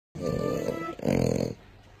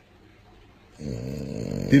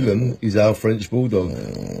Dylan is our French bulldog.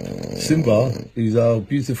 Simba is our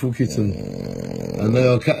beautiful kitten. And they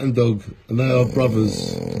are cat and dog, and they are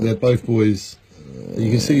brothers. They're both boys. And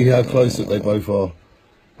you can see how close that they both are.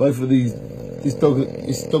 Both of this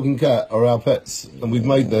dog and cat are our pets, and we've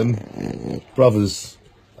made them brothers.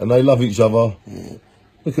 And they love each other.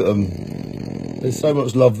 Look at them. There's so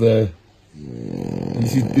much love there.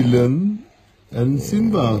 This is Dylan and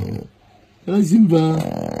Simba. Hello,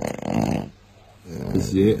 Simba.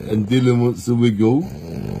 That's it. And Dylan wants to wiggle.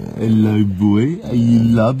 Hello, boy. You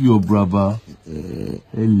love your brother.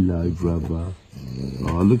 Hello, brother.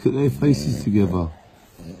 Oh, look at their faces together.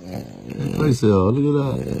 How close they are. Look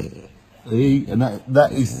at that. And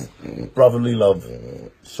that is brotherly love.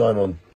 Shine on.